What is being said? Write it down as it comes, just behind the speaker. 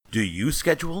Do you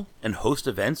schedule and host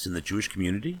events in the Jewish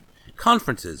community?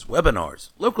 Conferences,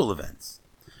 webinars, local events?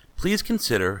 Please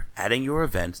consider adding your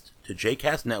events to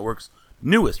JCast Network's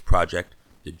newest project,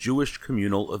 the Jewish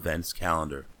Communal Events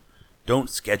Calendar. Don't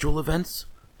schedule events,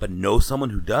 but know someone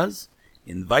who does?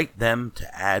 Invite them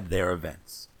to add their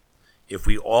events. If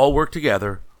we all work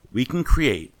together, we can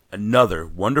create another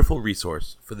wonderful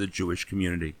resource for the Jewish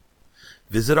community.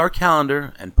 Visit our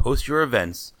calendar and post your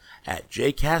events at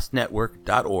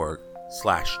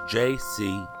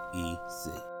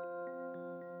jcastnetwork.org/JCEC.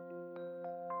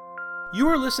 You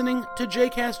are listening to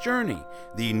JCast Journey,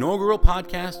 the inaugural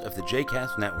podcast of the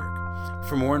JCast Network.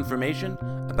 For more information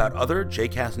about other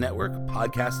JCast Network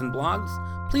podcasts and blogs,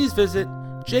 please visit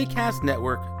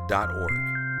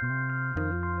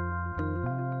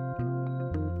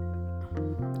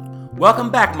jcastnetwork.org. Welcome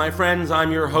back, my friends.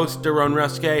 I'm your host, Doron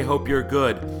Ruske. Hope you're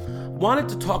good. Wanted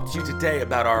to talk to you today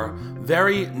about our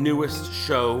very newest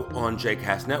show on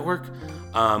JCast Network,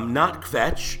 Not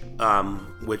Kvetch,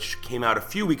 which came out a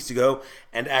few weeks ago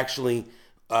and actually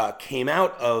came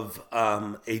out of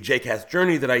a JCast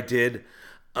Journey that I did,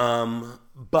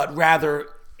 but rather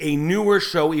a newer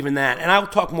show even that. And I'll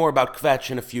talk more about Kvetch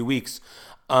in a few weeks.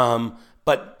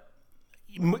 But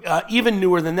even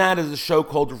newer than that is a show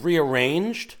called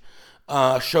Rearranged,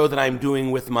 a show that I'm doing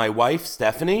with my wife,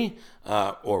 Stephanie,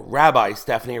 or Rabbi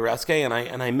Stephanie Ruske,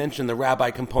 and I mentioned the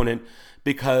rabbi component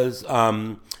because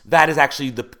that is actually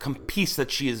the piece that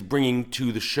she is bringing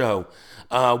to the show.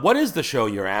 What is the show,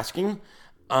 you're asking?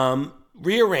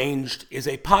 Rearranged is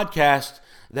a podcast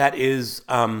that is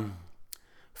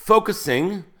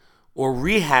focusing or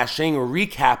rehashing or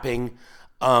recapping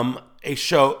a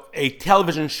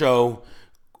television show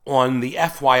on the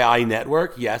FYI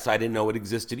network. Yes, I didn't know it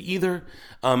existed either.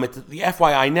 It's the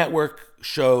FYI network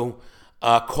show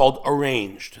called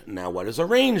Arranged. Now, what is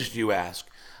Arranged, you ask?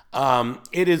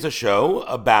 It is a show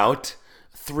about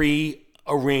 3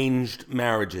 arranged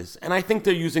marriages. And I think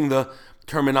they're using the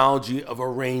terminology of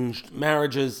arranged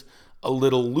marriages a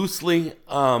little loosely.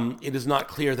 It is not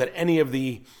clear that any of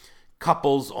the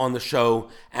couples on the show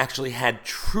actually had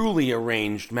truly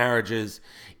arranged marriages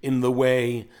in the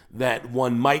way that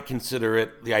one might consider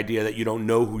it, the idea that you don't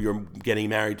know who you're getting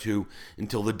married to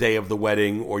until the day of the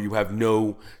wedding, or you have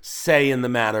no say in the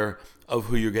matter of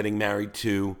who you're getting married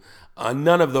to.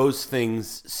 None of those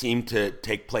things seem to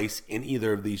take place in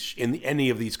any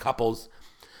of these couples,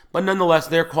 but nonetheless,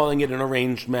 they're calling it an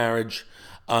arranged marriage,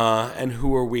 and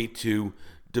who are we to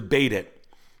debate it?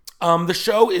 The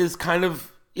show is kind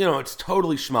of, it's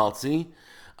totally schmaltzy.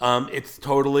 It's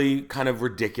totally kind of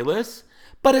ridiculous,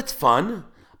 but it's fun.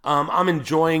 I'm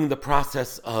enjoying the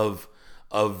process of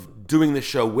doing the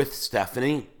show with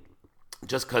Stephanie,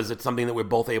 just because it's something that we're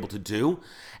both able to do.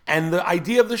 And the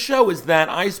idea of the show is that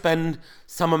I spend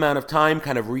some amount of time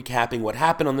kind of recapping what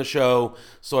happened on the show,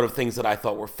 sort of things that I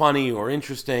thought were funny or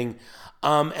interesting.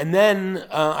 And then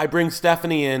I bring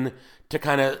Stephanie in to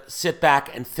kind of sit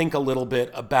back and think a little bit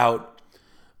about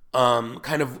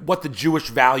kind of what the Jewish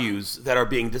values that are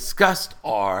being discussed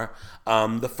are.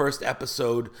 The first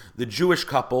episode, the Jewish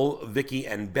couple, Vicky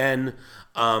and Ben.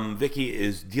 Vicky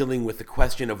is dealing with the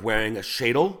question of wearing a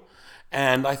sheitel.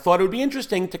 And I thought it would be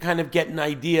interesting to kind of get an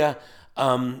idea,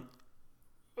 a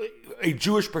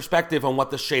Jewish perspective on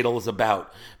what the sheitel is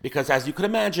about. Because as you could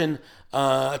imagine,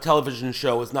 a television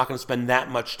show is not going to spend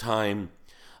that much time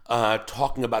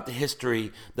talking about the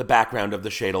history, the background of the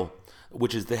sheitel,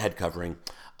 which is the head covering.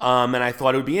 And I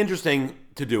thought it would be interesting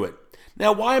to do it.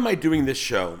 Now, why am I doing this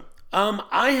show?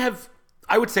 I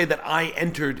would say that I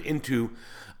entered into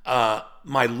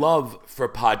my love for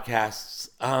podcasts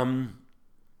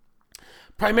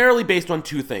primarily based on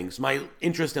 2 things: my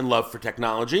interest and love for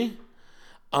technology,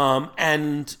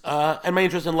 and my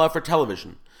interest and love for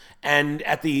television. And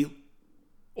in the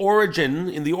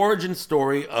origin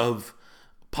story of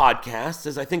podcasts,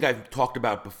 as I think I've talked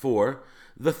about before,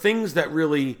 the things that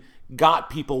really got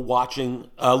people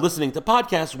listening to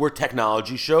podcasts were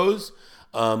technology shows,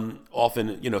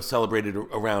 often, celebrated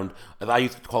around, as I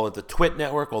used to call it, the Twit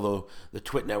Network, although the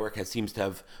Twit Network seems to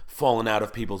have fallen out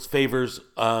of people's favors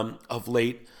of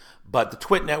late. But the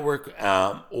Twit Network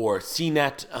or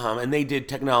CNET, and they did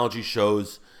technology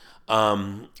shows,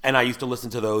 and I used to listen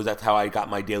to those. That's how I got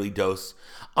my daily dose.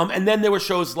 And then there were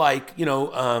shows like,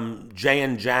 Jay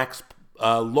and Jack's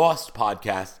Lost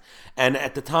podcast. And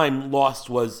at the time, Lost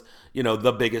was,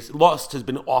 the biggest. Lost has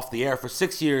been off the air for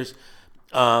 6 years.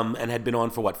 And had been on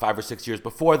for 5 or 6 years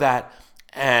before that.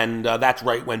 And that's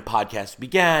right when podcasts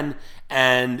began.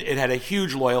 And it had a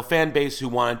huge loyal fan base who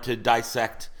wanted to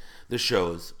dissect the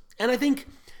shows. And I think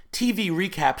TV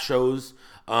recap shows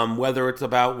whether it's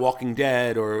about Walking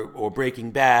Dead or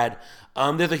Breaking Bad.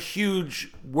 There's a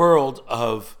huge world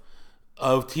of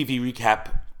TV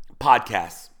recap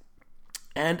podcasts.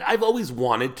 And I've always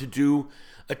wanted to do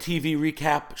a TV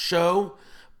recap show,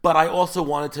 but I also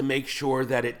wanted to make sure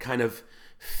that it kind of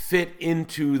fit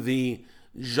into the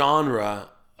genre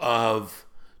of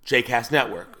JCast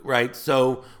Network, right?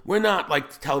 So we're not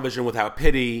like Television Without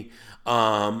Pity,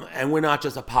 and we're not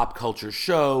just a pop culture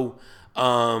show.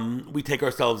 We take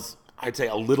ourselves, I'd say,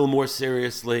 a little more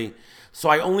seriously. So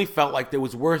I only felt like it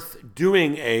was worth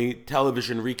doing a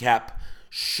television recap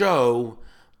show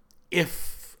if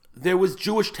there was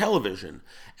Jewish television.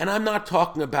 And I'm not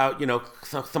talking about,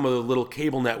 some of the little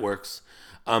cable networks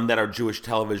that are Jewish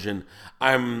television.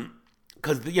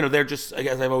 Because, they're just,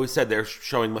 as I've always said, they're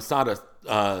showing Masada,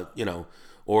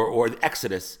 or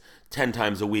Exodus 10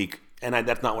 times a week. And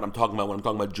that's not what I'm talking about when I'm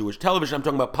talking about Jewish television. I'm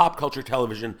talking about pop culture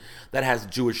television that has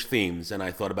Jewish themes. And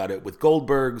I thought about it with The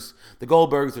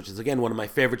Goldbergs, which is, again, one of my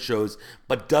favorite shows,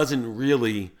 but doesn't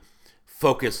really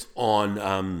focus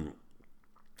on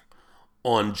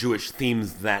Jewish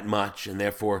themes that much. And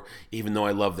therefore, even though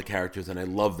I love the characters and I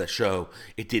love the show,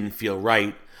 it didn't feel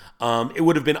right. It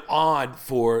would have been odd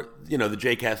for, the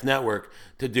JCast Network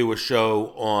to do a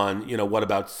show on, What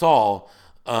About Saul?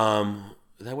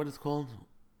 Is that what it's called?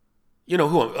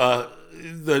 The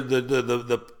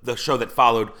show that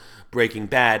followed Breaking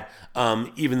Bad,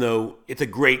 even though it's a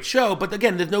great show. But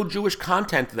again, there's no Jewish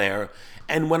content there.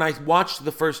 And when I watched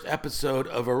the first episode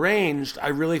of Arranged, I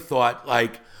really thought,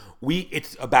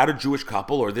 it's about a Jewish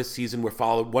couple, or this season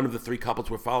one of the three couples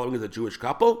we're following is a Jewish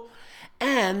couple.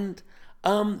 And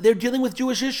they're dealing with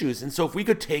Jewish issues. And so if we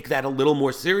could take that a little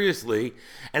more seriously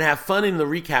and have fun in the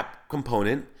recap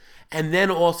component, and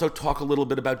then also talk a little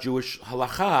bit about Jewish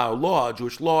halakha, law,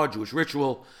 Jewish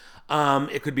ritual,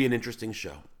 it could be an interesting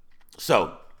show.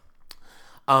 So,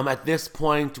 at this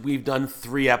point, we've done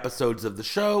 3 episodes of the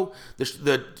show.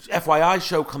 The FYI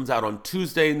show comes out on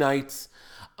Tuesday nights,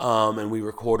 and we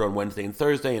record on Wednesday and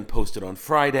Thursday and post it on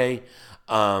Friday.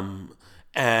 It's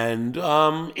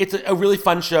a really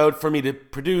fun show for me to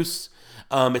produce.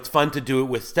 It's fun to do it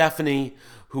with Stephanie,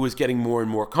 who is getting more and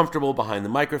more comfortable behind the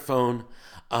microphone.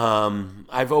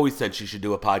 I've always said she should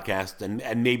do a podcast,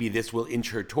 and maybe this will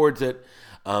inch her towards it.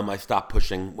 I stopped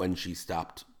pushing when she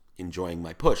stopped enjoying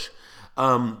my push.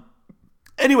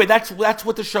 Anyway, that's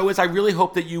what the show is. I really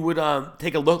hope that you would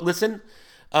take a look, listen,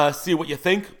 see what you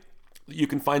think. You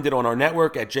can find it on our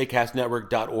network at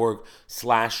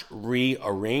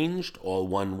jcastnetwork.org/rearranged, all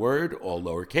one word, all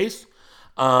lowercase.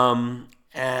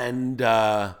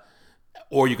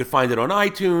 Or you could find it on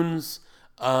iTunes.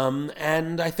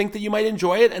 And I think that you might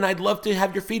enjoy it, and I'd love to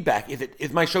have your feedback.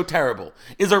 Is my show terrible?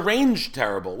 Is Arranged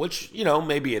terrible? Which,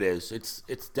 maybe it is.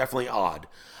 It's definitely odd.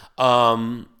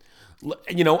 And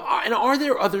are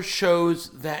there other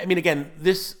shows that, again,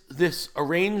 this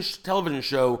Arranged television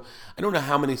show, I don't know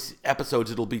how many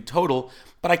episodes it'll be total,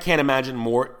 but I can't imagine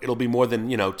it'll be more than,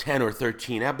 10 or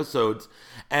 13 episodes.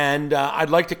 And I'd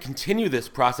like to continue this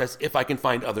process if I can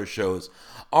find other shows.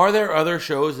 Are there other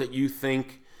shows that you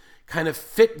think kind of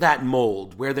fit that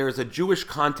mold, where there's a Jewish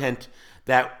content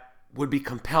that would be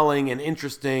compelling and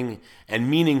interesting and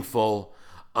meaningful,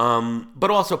 but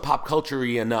also pop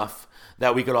culture-y enough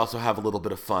that we could also have a little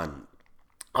bit of fun?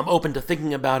 I'm open to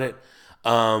thinking about it,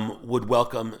 would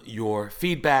welcome your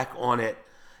feedback on it,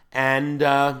 and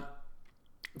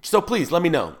so please let me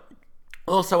know.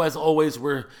 Also, as always,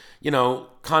 we're,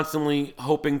 constantly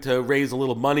hoping to raise a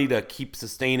little money to keep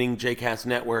sustaining JCast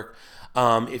Network.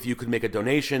 If you could make a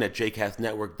donation at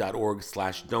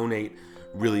jcastnetwork.org/donate,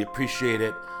 really appreciate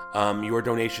it. Your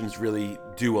donations really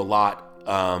do a lot.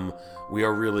 We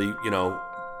are really,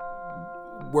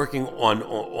 working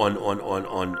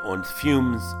on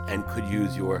fumes and could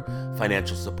use your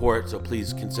financial support. So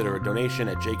please consider a donation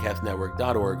at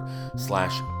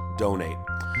jcastnetwork.org/donate.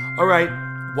 All right,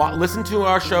 listen to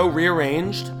our show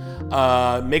Rearranged.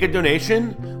 Make a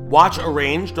donation. Watch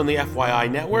Arranged on the FYI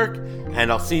network. And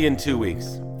I'll see you in 2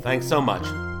 weeks. Thanks so much.